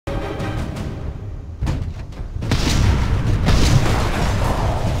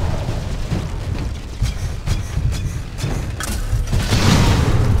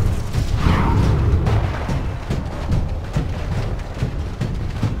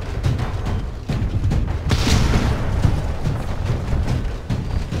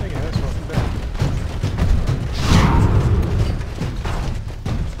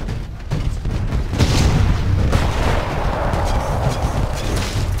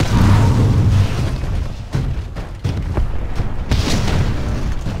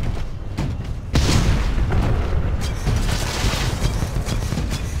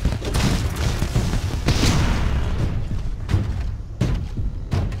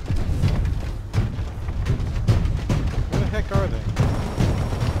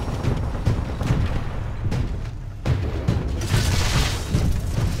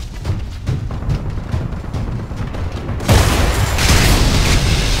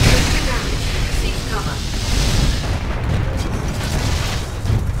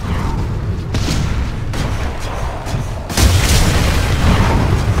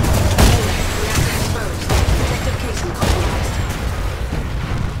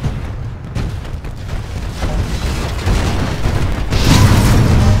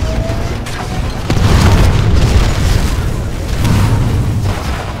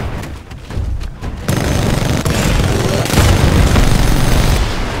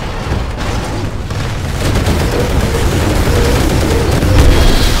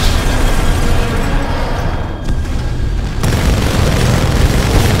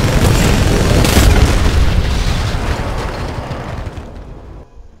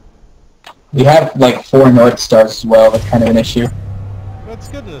We have like 4 North Stars as well. That's kind of an issue. That's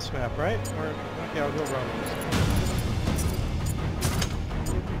good in this map, right? Or okay, I'll go run this.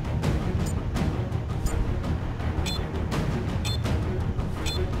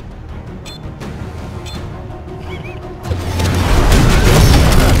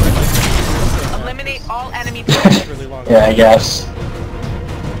 Eliminate all enemy players. Really long. Yeah, I guess.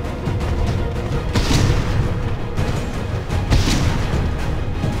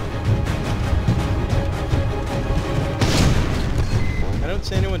 I don't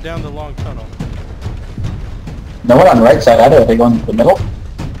see anyone down the long tunnel. No one on the right side either. Are they going to the middle?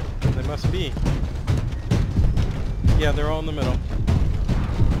 They must be. Yeah, they're all in the middle.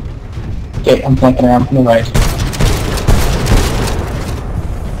 Okay, I'm flanking around from the right.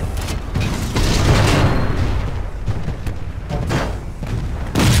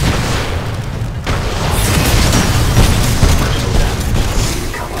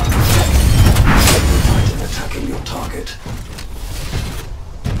 Attacking your target.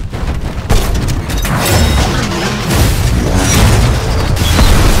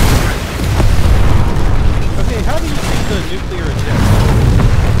 Okay, how do you use the nuclear eject?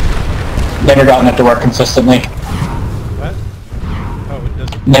 Never gotten it to work consistently. What? Oh, it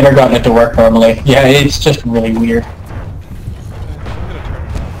doesn't. Never gotten it to work normally. Yeah, it's just really weird. I'm gonna turn it off.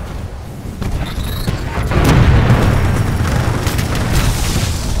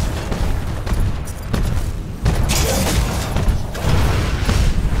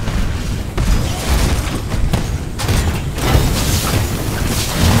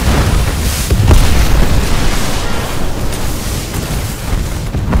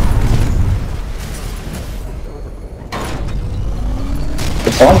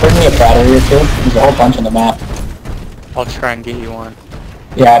 Could someone bring me a battery or two? There's a whole bunch on the map. I'll try and get you one.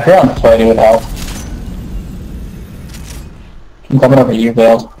 Yeah, if you're on foot, it would help. I'm coming over you,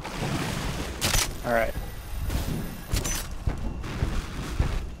 Veiled. Alright.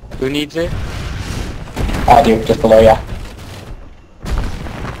 Who needs it? I do, just below ya.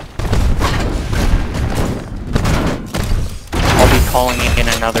 I'll be calling in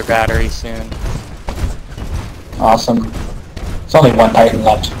another battery soon. Awesome. There's only one Titan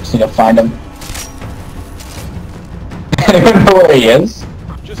left. Just need to find him. Anyone know where he is?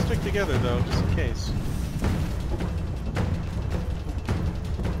 Just stick together though, just in case.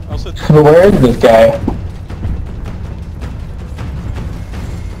 Also, But where is this guy?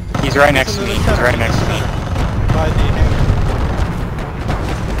 He's right next to me. He's right next to me. by the hangar.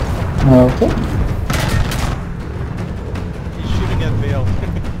 Okay. He's shooting at Vale.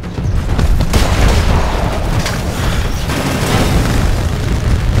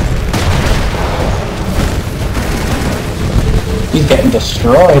 He's getting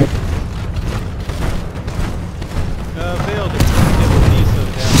destroyed. Vale, just get the Nisa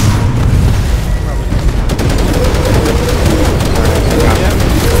down. Probably.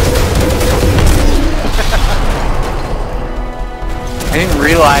 I didn't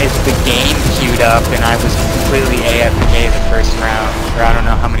realize the game queued up and I was completely AFK the first round. Or I don't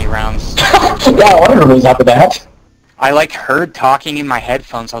know how many rounds. Yeah, I wonder what was up with that. I like heard talking in my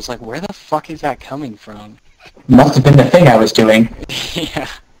headphones. I was like, where the fuck is that coming from? Must have been the thing I was doing. Yeah.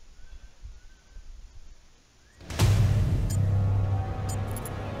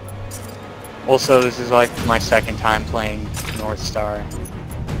 Also, this is like my second time playing North Star.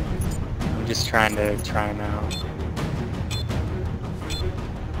 I'm just trying to try him out.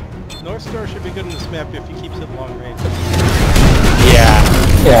 North Star should be good in this map if he keeps it long range. Yeah.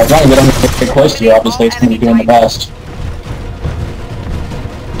 Yeah, as long as I don't get close to you, obviously it's going to be doing the best.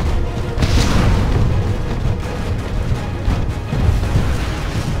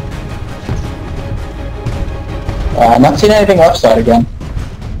 Not seeing anything left side again.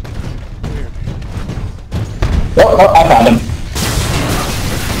 Weird. Oh, I found him.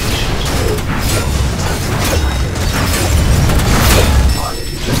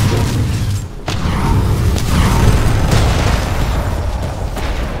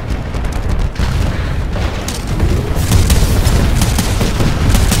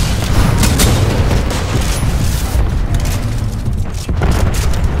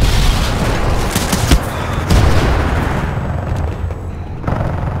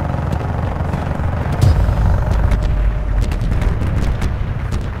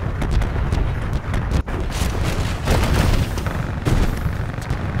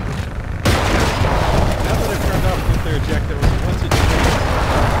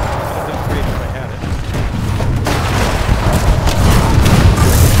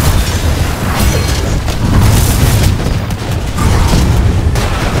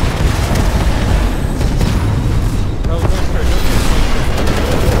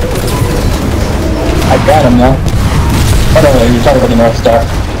 got him now. Oh no, you're talking about the North Star.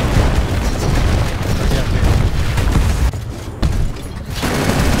 Yeah, okay.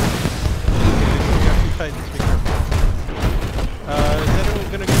 We got 2 Titans, be careful. Is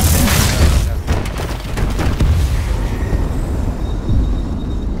anyone gonna go down?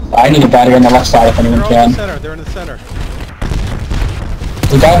 I need a battery on the left side if anyone They're all in can. the center, they're in the center.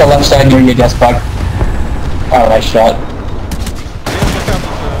 The guy on the left side near you, desk bug. Oh, nice shot. Look up,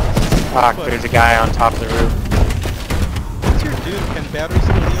 Fuck, foot. there's a guy on top of the roof. What's your dude? Can batteries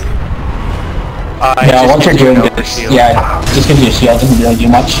still heal you? It Yeah, just once you're gives you doing an this, overshield. yeah, just gives you a shield, doesn't really do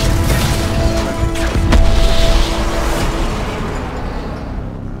much.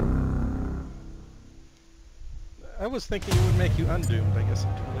 I was thinking it would make you undoomed. I guess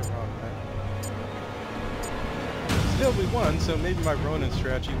I'm totally wrong on that. Still, we won, so maybe my Ronin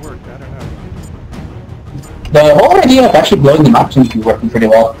strategy worked. I don't know. The whole idea of actually blowing them up seems to be working pretty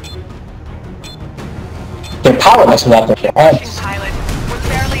well. They're powerless without their heads. Pilot, we're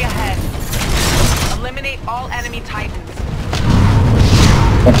barely ahead. Eliminate all enemy Titans.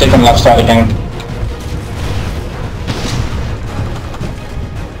 I'm taking left side again.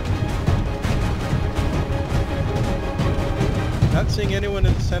 Not seeing anyone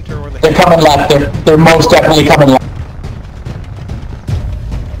in the center or the. They're coming left. They're most definitely coming left.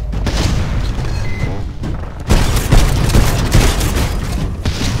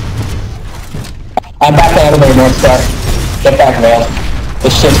 I'm back out of there, North Star. Get back, Vale.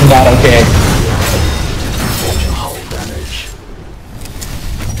 This shit's not okay. Hull damage.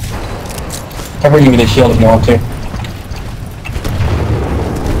 Cover you with a shield if you want to.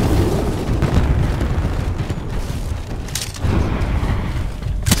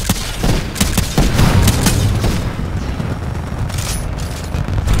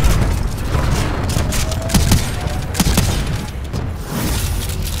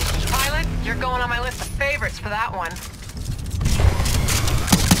 Pilot, you're going on my list of favorites for that one.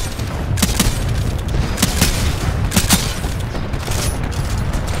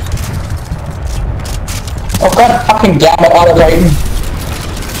 Oh god, fucking damn it, auto Titan.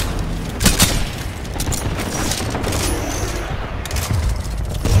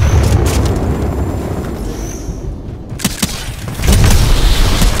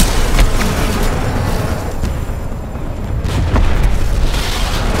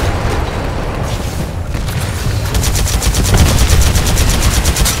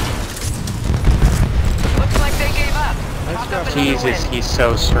 Looks like they gave up. Nice Chalk job. up another Jesus, win. he's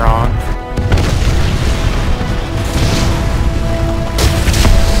so strong.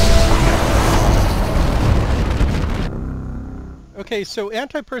 Okay, so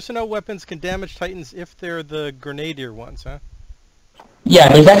anti-personnel weapons can damage Titans if they're the grenadier ones, huh?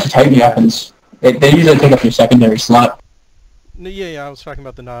 Yeah, there's actually Titan weapons. They usually take up your secondary slot. No, yeah, I was talking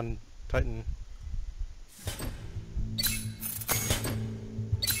about the non-Titan.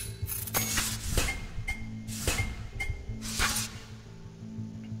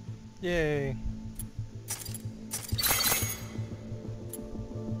 Yay.